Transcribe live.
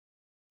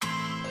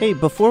Hey,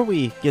 before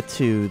we get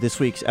to this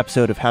week's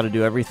episode of How to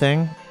Do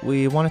Everything,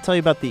 we want to tell you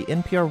about the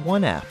NPR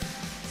One app.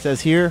 It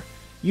says here,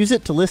 use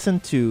it to listen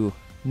to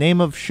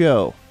Name of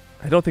Show.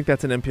 I don't think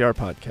that's an NPR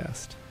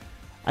podcast.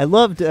 I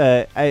loved,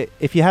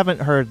 if you haven't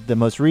heard the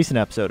most recent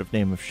episode of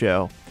Name of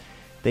Show,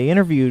 they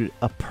interviewed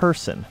a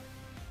person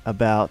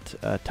about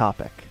a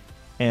topic.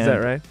 And is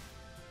that right?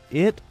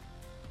 It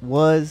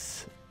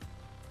was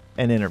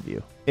an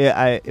interview.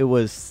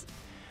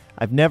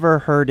 I've never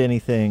heard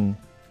anything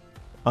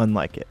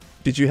unlike it.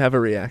 Did you have a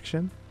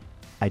reaction?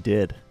 I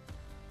did.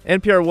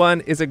 NPR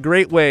One is a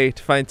great way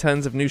to find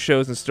tons of new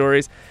shows and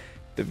stories.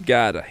 They've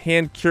got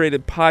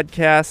hand-curated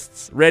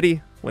podcasts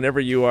ready whenever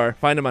you are.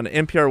 Find them on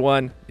NPR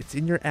One. It's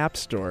in your app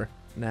store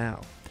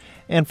now.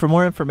 And for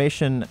more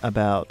information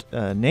about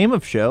Name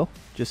of Show,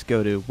 just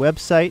go to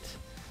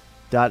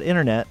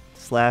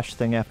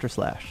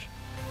website.internet/thingafter/.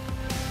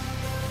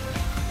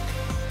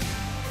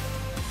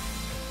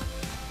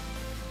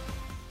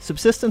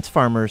 Subsistence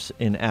farmers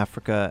in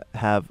Africa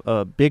have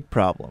a big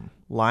problem.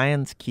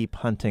 Lions keep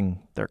hunting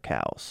their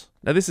cows.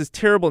 Now, this is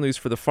terrible news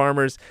for the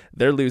farmers.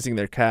 They're losing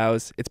their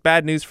cows. It's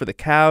bad news for the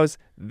cows.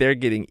 They're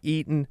getting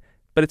eaten.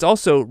 But it's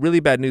also really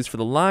bad news for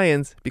the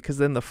lions because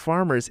then the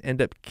farmers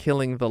end up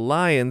killing the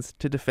lions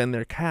to defend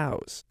their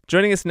cows.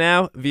 Joining us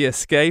now via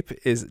Skype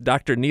is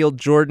Dr. Neil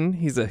Jordan.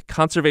 He's a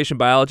conservation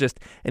biologist,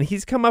 and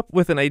he's come up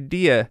with an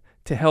idea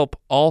to help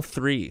all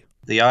three.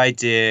 The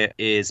idea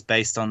is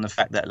based on the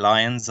fact that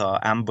lions are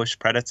ambush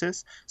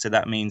predators. So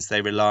that means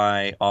they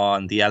rely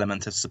on the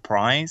element of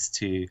surprise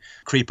to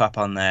creep up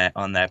on their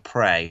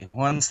prey.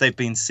 Once they've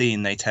been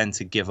seen, they tend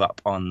to give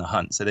up on the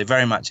hunt. So they're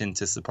very much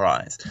into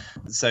surprise.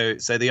 So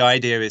the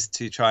idea is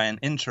to try and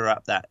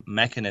interrupt that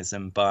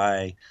mechanism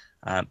by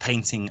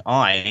painting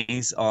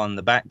eyes on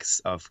the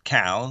backs of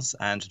cows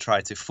and to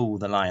try to fool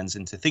the lions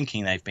into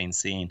thinking they've been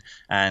seen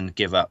and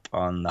give up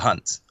on the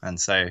hunt.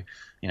 And so,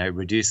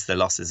 reduce the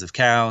losses of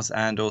cows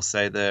and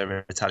also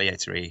the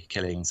retaliatory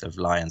killings of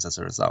lions as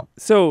a result.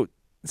 So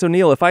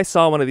Neil, if I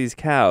saw one of these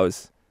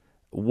cows,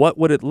 what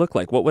would it look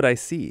like? What would I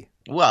see?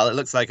 Well, it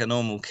looks like a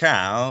normal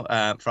cow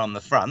from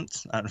the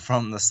front and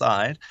from the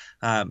side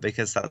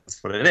because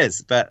that's what it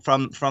is. But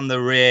from the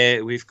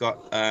rear, we've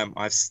got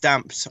I've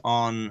stamped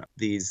on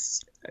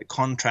these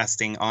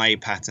contrasting eye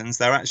patterns.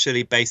 They're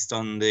actually based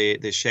on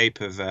the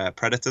shape of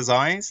predators'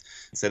 eyes.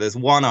 So there's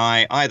one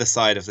eye either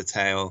side of the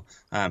tail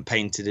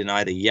painted in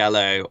either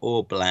yellow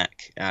or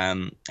black,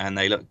 and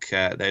they look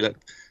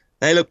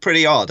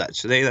pretty odd,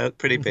 actually. They look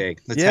pretty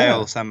big. The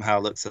tail somehow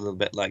looks a little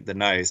bit like the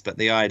nose, but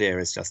the idea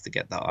is just to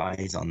get the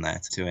eyes on there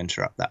to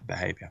interrupt that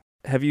behavior.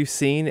 Have you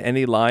seen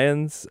any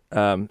lions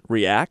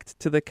react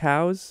to the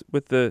cows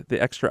with the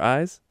extra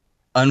eyes?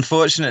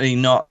 Unfortunately,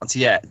 not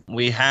yet.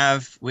 We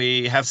have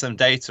some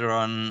data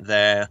on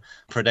their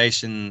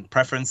predation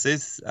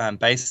preferences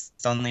based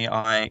on the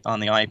eye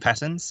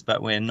patterns,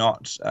 but we've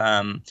not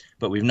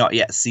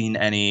yet seen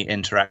any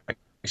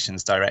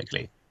interactions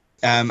directly.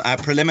 Our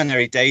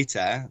preliminary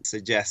data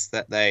suggests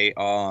that they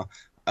are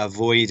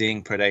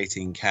avoiding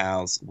predating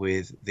cows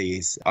with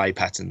these eye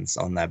patterns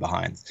on their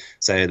behinds.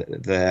 So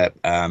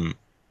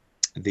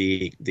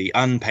the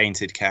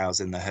unpainted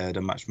cows in the herd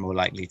are much more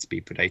likely to be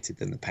predated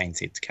than the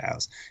painted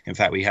cows. In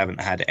fact, we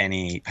haven't had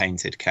any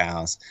painted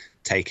cows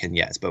taken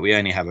yet, but we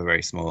only have a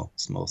very small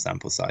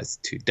sample size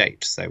to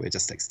date. So we're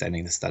just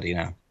extending the study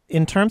now.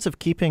 In terms of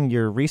keeping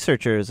your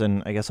researchers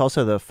and I guess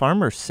also the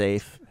farmers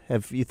safe,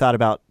 have you thought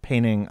about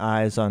painting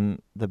eyes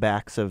on the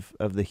backs of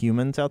the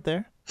humans out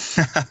there?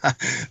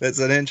 That's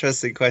an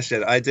interesting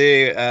question. I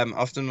do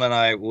often when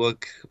I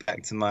walk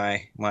back to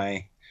my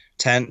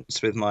tent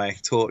with my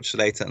torch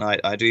late at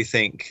night, I do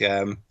think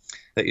that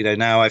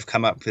now I've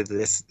come up with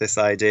this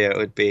idea. It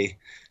would be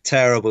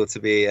terrible to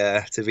be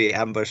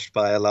ambushed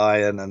by a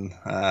lion, and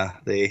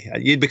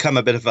you'd become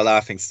a bit of a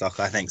laughingstock,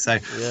 I think. So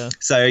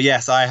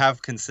yes, I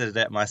have considered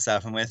it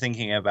myself, and we're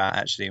thinking about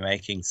actually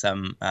making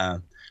some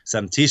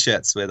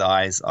T-shirts with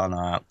eyes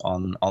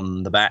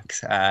on the back,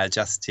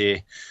 just to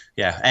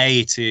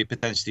to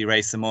potentially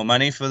raise some more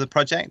money for the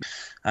project,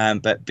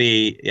 but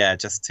B,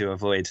 just to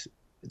avoid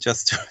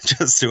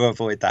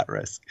that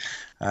risk.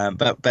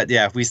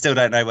 But we still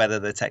don't know whether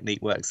the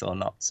technique works or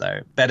not. So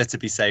better to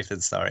be safe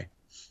than sorry.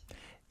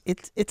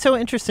 It's so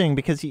interesting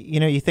because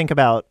you think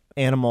about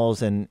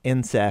animals and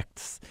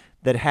insects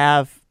that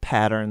have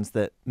patterns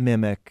that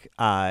mimic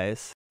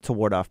eyes to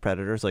ward off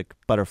predators, like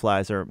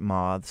butterflies or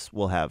moths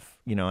will have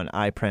an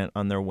eye print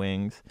on their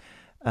wings,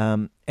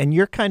 and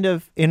you're kind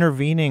of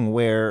intervening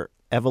where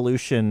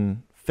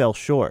evolution fell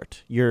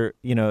short.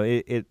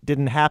 It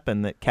didn't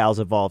happen that cows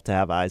evolved to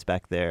have eyes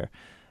back there,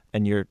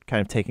 and you're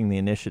kind of taking the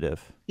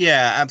initiative.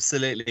 Yeah,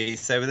 absolutely.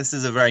 So this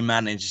is a very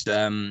managed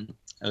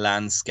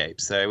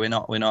landscape. So we're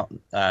not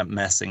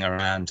messing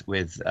around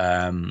with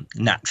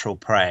natural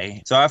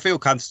prey. So I feel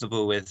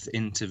comfortable with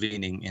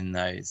intervening in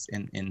those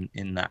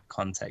in that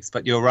context.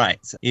 But you're right,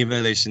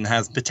 evolution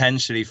has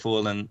potentially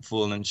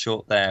fallen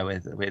short there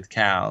with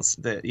cows.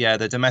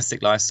 The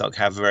domestic livestock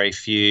have very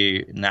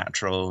few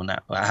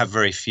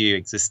very few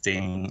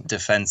existing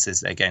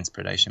defenses against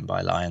predation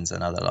by lions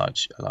and other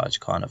large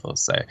carnivores.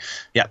 So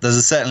yeah,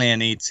 there's certainly a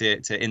need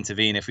to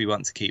intervene if we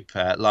want to keep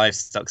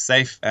livestock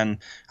safe, and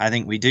I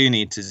think we do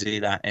need to do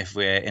that if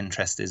we're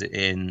interested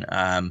in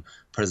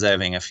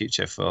preserving a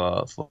future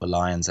for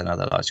lions and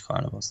other large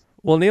carnivores.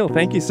 Well, Neil,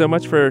 thank you so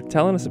much for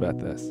telling us about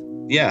this.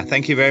 Yeah,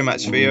 thank you very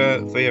much for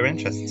your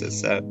interest.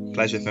 It's a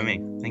pleasure for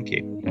me. Thank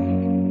you.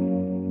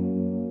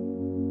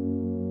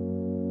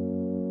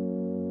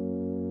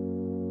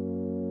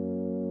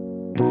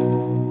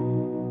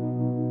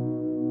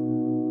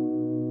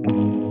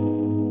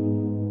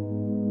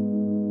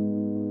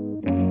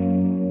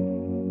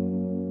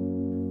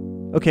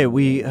 Okay,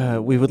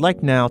 we would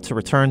like now to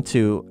return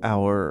to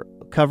our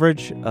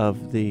coverage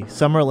of the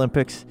Summer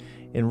Olympics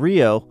in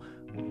Rio.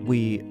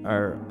 We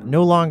are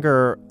no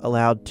longer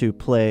allowed to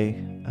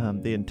play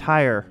the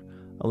entire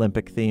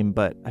Olympic theme,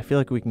 but I feel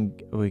like we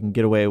can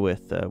get away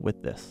with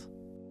this.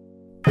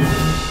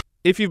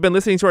 If you've been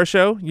listening to our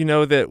show, you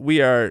know that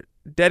we are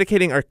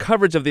dedicating our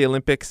coverage of the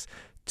Olympics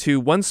to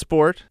one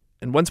sport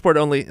and one sport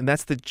only, and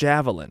that's the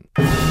javelin.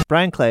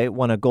 Brian Clay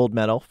won a gold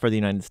medal for the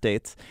United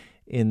States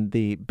in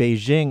the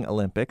Beijing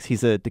Olympics.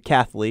 He's a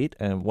decathlete,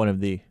 and one of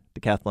the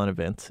decathlon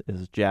events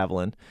is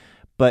javelin.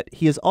 But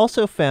he has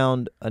also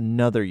found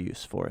another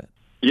use for it.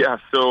 Yeah,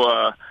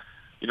 so,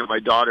 my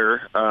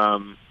daughter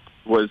had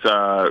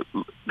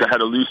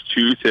a loose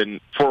tooth, and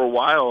for a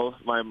while,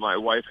 my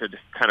wife had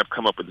kind of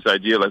come up with this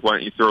idea, like, why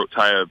don't you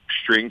tie a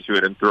string to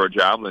it and throw a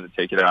javelin to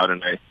take it out?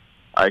 And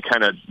I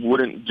kind of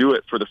wouldn't do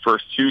it for the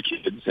first two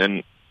kids,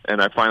 and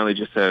I finally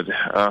just said,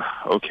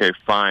 okay,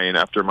 fine,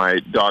 after my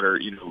daughter,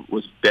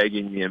 was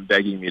begging me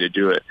to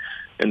do it.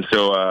 And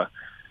so I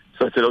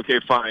said, okay,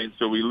 fine.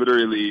 So we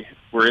literally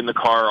were in the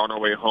car on our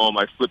way home.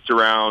 I flipped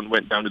around,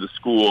 went down to the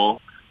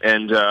school,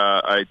 and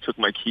I took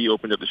my key,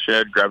 opened up the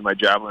shed, grabbed my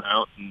javelin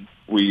out, and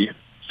we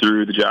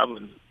threw the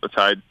javelin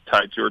tied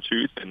to her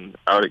tooth, and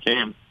out it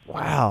came.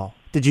 Wow.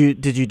 Did you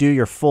do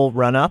your full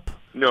run-up?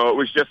 No, it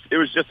was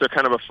just a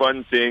kind of a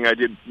fun thing. I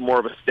did more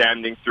of a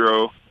standing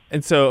throw.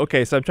 And so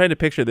I'm trying to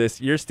picture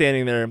this. You're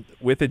standing there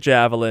with a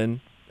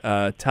javelin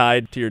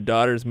tied to your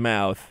daughter's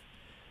mouth,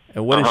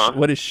 and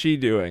what is she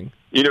doing?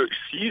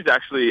 She's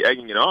actually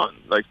egging it on.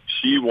 Like,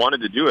 she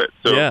wanted to do it.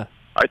 So yeah.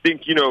 I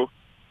think,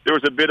 there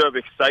was a bit of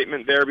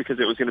excitement there because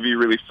it was going to be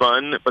really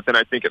fun, but then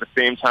I think at the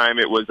same time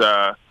it was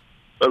a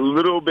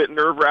little bit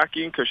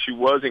nerve-wracking because she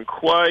wasn't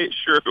quite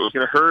sure if it was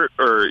going to hurt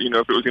or, if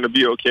it was going to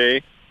be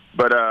okay.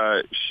 But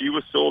she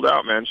was sold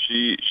out, man.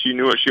 She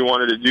knew what she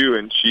wanted to do,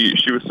 and she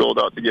was sold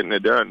out to getting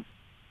it done.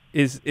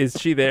 Is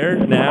she there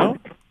now?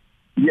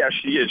 Yeah,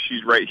 she is.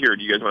 She's right here.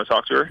 Do you guys want to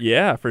talk to her?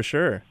 Yeah, for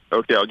sure.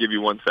 Okay, I'll give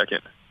you 1 second.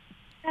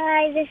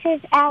 Hi, this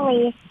is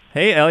Ellie.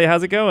 Hey, Ellie,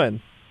 how's it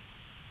going?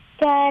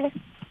 Good.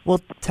 Well,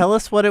 tell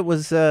us what it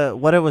was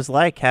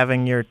like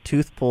having your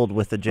tooth pulled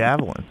with a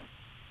javelin.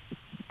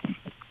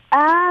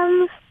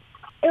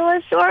 It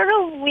was sort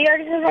of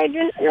weird because I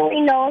didn't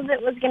really know if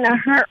it was going to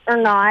hurt or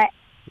not.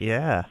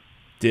 Yeah.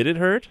 Did it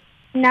hurt?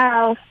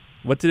 No.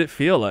 What did it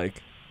feel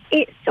like?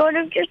 It sort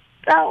of just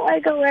felt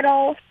like a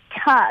little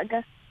tug.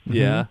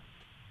 Yeah.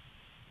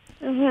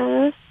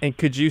 Mhm. And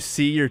could you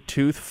see your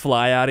tooth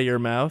fly out of your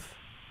mouth?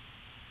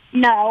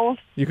 No.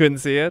 You couldn't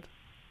see it?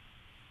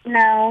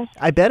 No.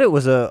 I bet it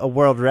was a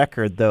world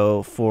record,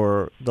 though,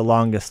 for the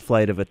longest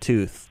flight of a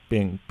tooth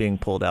being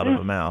pulled out of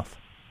a mouth.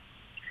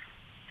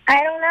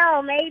 I don't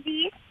know.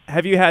 Maybe.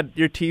 Have you had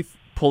your teeth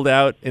pulled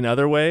out in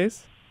other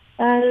ways?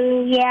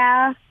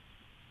 Yeah.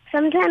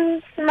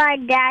 Sometimes my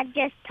dad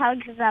just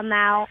tugs them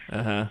out.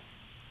 Uh-huh.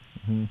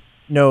 Mm-hmm.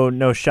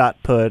 No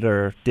shot put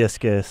or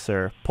discus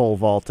or pole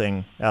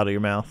vaulting out of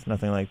your mouth,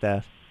 nothing like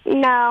that?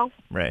 No.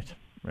 Right.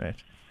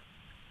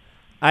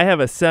 I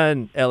have a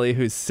son, Ellie,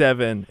 who's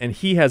 7, and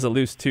he has a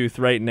loose tooth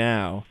right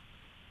now.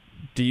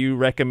 Do you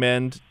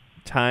recommend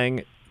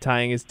tying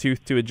his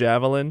tooth to a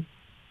javelin?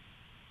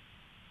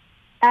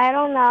 I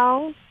don't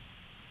know.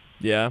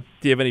 Yeah?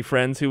 Do you have any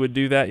friends who would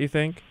do that, you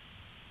think?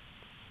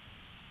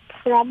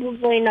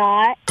 Probably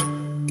not.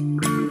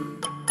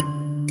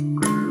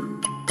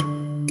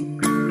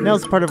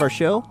 Now's the part of our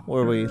show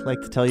where we like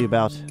to tell you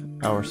about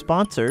our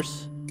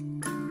sponsors.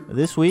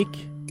 This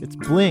week, it's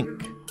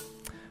Blink.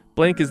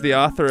 Blink is the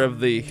author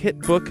of the hit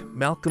book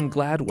Malcolm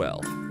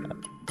Gladwell.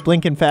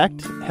 Blink, in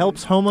fact,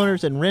 helps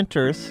homeowners and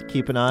renters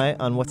keep an eye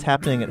on what's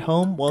happening at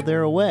home while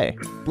they're away.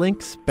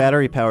 Blink's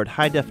battery-powered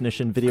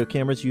high-definition video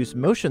cameras use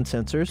motion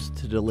sensors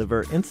to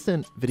deliver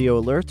instant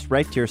video alerts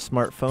right to your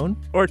smartphone.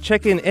 Or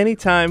check in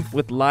anytime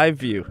with Live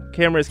View.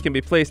 Cameras can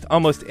be placed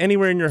almost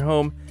anywhere in your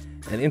home,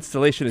 and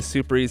installation is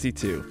super easy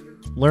too.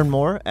 Learn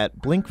more at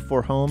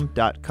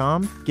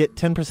blinkforhome.com. Get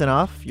 10%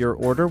 off your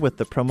order with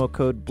the promo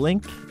code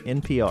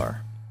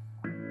BLINKNPR.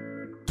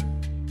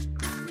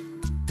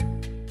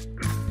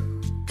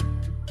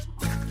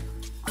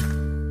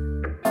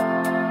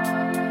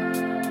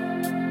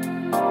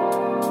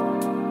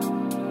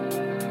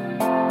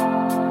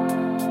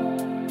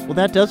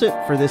 Well, that does it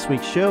for this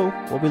week's show.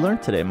 What we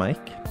learned today,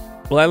 Mike?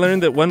 Well, I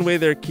learned that one way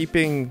they're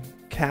keeping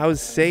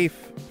cows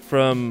safe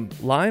from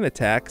lion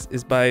attacks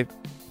is by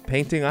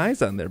painting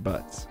eyes on their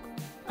butts.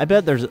 I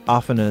bet there's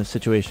often a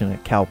situation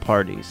at cow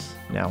parties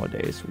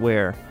nowadays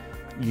where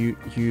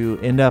you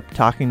end up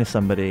talking to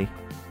somebody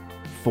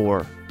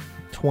for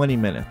 20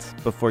 minutes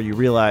before you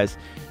realize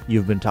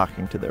you've been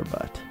talking to their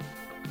butt.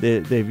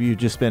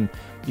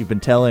 You've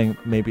been telling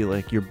maybe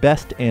like your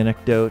best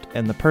anecdote,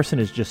 and the person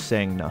is just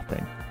saying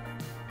nothing.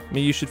 I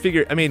mean, you should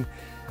figure,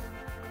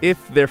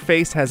 if their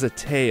face has a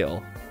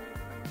tail,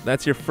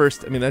 that's the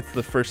first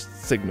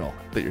signal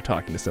that you're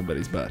talking to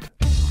somebody's butt.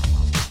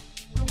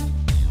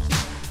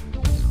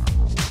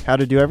 How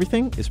to Do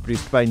Everything is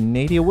produced by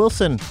Nadia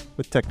Wilson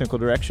with technical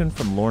direction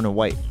from Lorna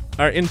White.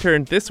 Our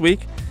intern this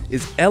week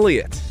is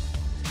Elliot.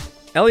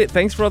 Elliot,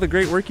 thanks for all the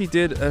great work you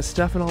did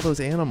stuffing all those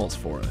animals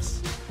for us.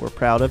 We're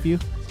proud of you,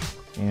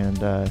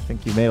 and I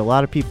think you made a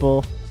lot of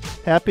people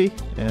happy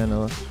and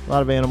a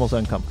lot of animals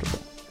uncomfortable.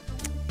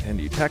 And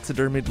you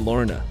taxidermied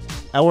Lorna.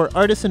 Our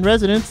artist in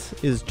residence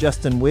is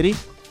Justin Whitty.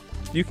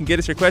 You can get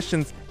us your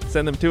questions,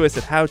 send them to us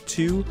at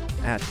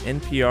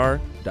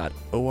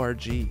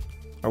howto@npr.org.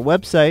 Our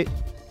website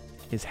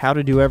is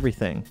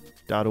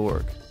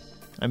howtodoeverything.org.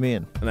 I'm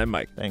Ian. And I'm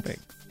Mike. Thanks.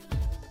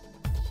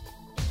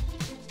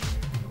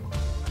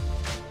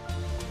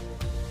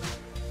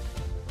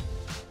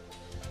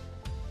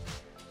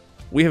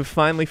 We have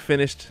finally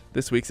finished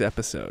this week's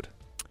episode.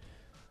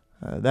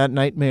 That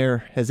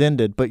nightmare has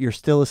ended, but you're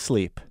still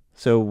asleep.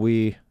 So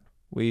we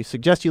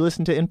suggest you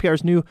listen to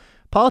NPR's new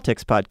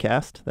politics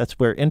podcast. That's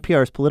where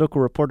NPR's political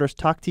reporters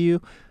talk to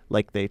you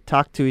like they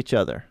talk to each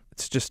other.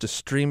 It's just a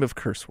stream of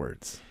curse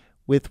words.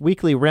 With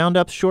weekly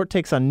roundups, short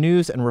takes on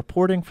news, and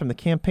reporting from the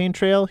campaign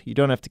trail, you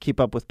don't have to keep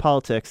up with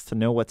politics to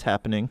know what's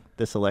happening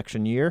this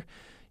election year.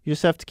 You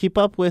just have to keep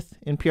up with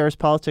NPR's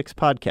Politics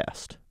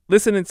Podcast.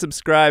 Listen and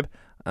subscribe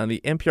on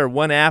the NPR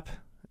One app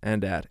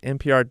and at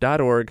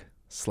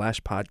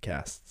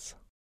npr.org/podcasts.